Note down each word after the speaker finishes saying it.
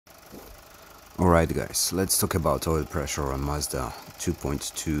Alright guys, let's talk about oil pressure on Mazda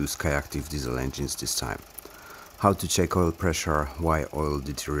 2.2 Skyactiv diesel engines this time. How to check oil pressure, why oil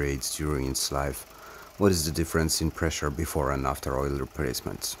deteriorates during its life, what is the difference in pressure before and after oil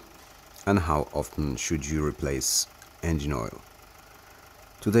replacement, and how often should you replace engine oil.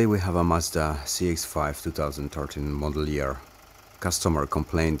 Today we have a Mazda CX-5 2013 model year, customer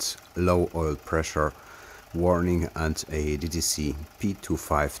complaint, low oil pressure, warning and a DTC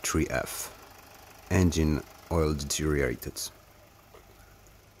P253F. Engine oil deteriorated.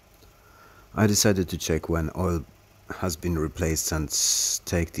 I decided to check when oil has been replaced and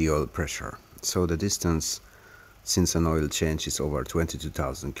take the oil pressure. So the distance since an oil change is over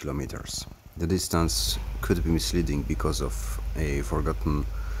 22,000 kilometers. The distance could be misleading because of a forgotten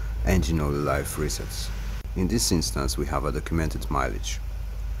engine oil life resets. In this instance we have a documented mileage.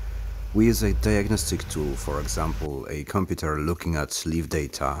 We use a diagnostic tool, for example a computer looking at leaf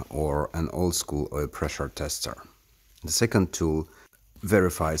data or an old-school oil pressure tester. The second tool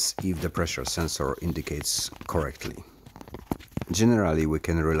verifies if the pressure sensor indicates correctly. Generally we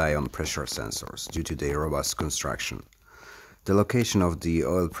can rely on pressure sensors due to their robust construction. The location of the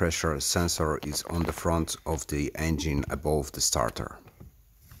oil pressure sensor is on the front of the engine above the starter.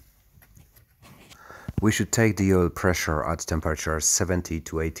 We should take the oil pressure at temperature 70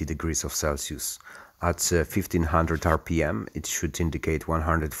 to 80 degrees of Celsius. At 1500 RPM it should indicate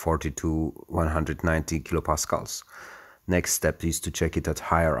 140 to 190 kilopascals. Next step is to check it at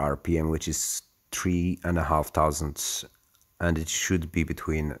higher RPM, which is 3,500, and it should be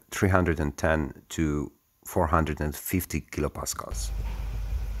between 310 to 450 kilopascals.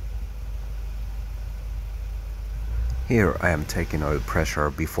 Here I am taking oil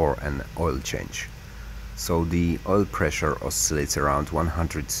pressure before an oil change. So the oil pressure oscillates around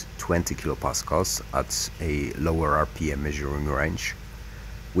 120 kilopascals at a lower RPM measuring range.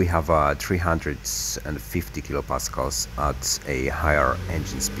 We have 350 kilopascals at a higher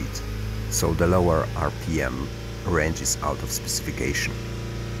engine speed. So the lower RPM range is out of specification.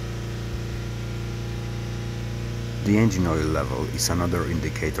 The engine oil level is another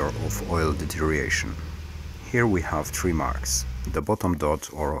indicator of oil deterioration. Here we have three marks. The bottom dot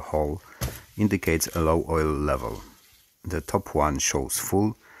or hole indicates a low oil level. The top one shows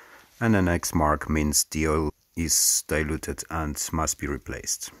full, and the next mark means the oil is diluted and must be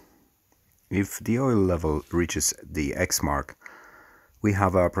replaced. If the oil level reaches the X mark, we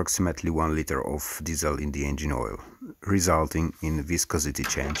have approximately 1 liter of diesel in the engine oil, resulting in viscosity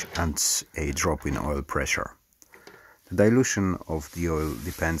change and a drop in oil pressure. The dilution of the oil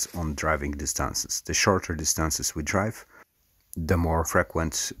depends on driving distances. The shorter distances we drive, the more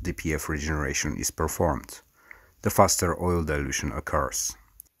frequent DPF regeneration is performed, the faster oil dilution occurs.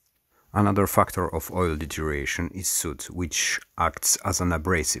 Another factor of oil deterioration is soot, which acts as an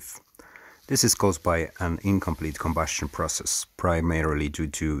abrasive. This is caused by an incomplete combustion process, primarily due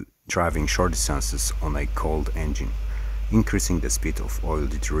to driving short distances on a cold engine, increasing the speed of oil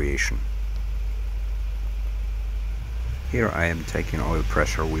deterioration. Here I am taking oil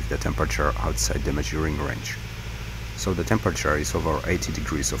pressure with the temperature outside the measuring range. So the temperature is over 80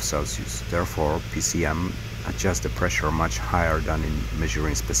 degrees of Celsius, therefore PCM adjusts the pressure much higher than in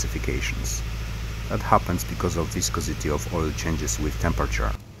measuring specifications. That happens because of viscosity of oil changes with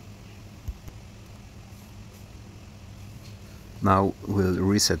temperature. Now we'll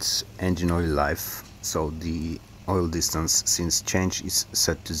reset engine oil life, so the oil distance since change is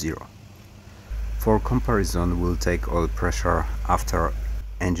set to 0. For comparison we'll take oil pressure after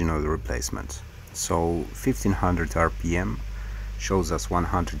engine oil replacement. So 1500 RPM shows us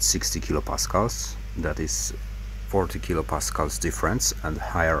 160 kilopascals, that is 40 kilopascals difference, and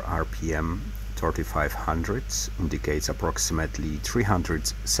higher RPM 3500 indicates approximately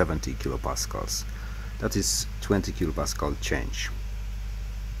 370 kilopascals, that is 20 kilopascal change.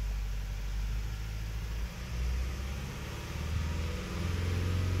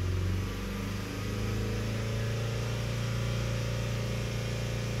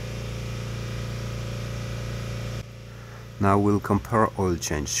 Now we'll compare oil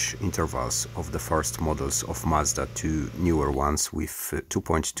change intervals of the first models of Mazda to newer ones with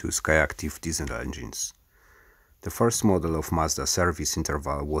 2.2 Skyactiv diesel engines. The first model of Mazda service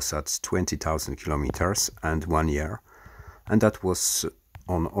interval was at 20,000 kilometers and 1 year, and that was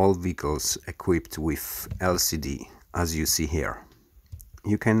on all vehicles equipped with LCD, as you see here.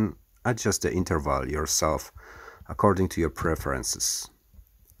 You can adjust the interval yourself according to your preferences.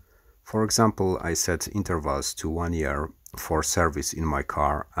 For example, I set intervals to 1 year for service in my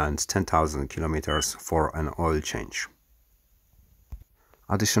car and 10,000 kilometers for an oil change.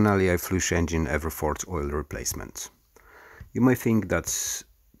 Additionally, I flush engine every fourth oil replacement. You may think that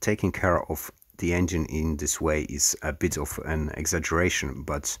taking care of the engine in this way is a bit of an exaggeration,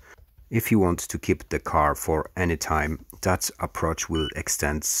 but if you want to keep the car for any time, that approach will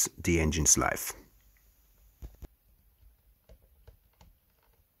extend the engine's life.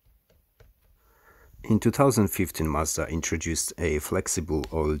 In 2015, Mazda introduced a flexible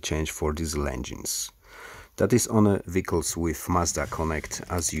oil change for diesel engines. That is on vehicles with Mazda Connect,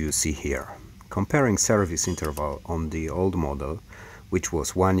 as you see here. Comparing service interval on the old model, which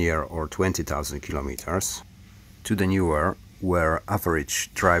was 1 year or 20,000 kilometers, to the newer, where average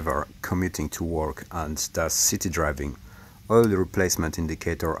driver commuting to work and does city driving, oil replacement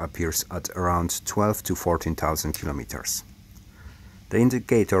indicator appears at around 12 to 14,000 kilometers. The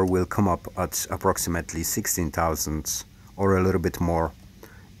indicator will come up at approximately 16,000 or a little bit more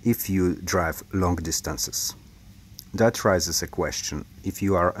if you drive long distances. That raises a question: if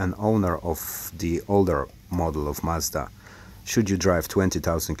you are an owner of the older model of Mazda, should you drive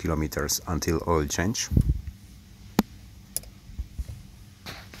 20,000 kilometers until oil change?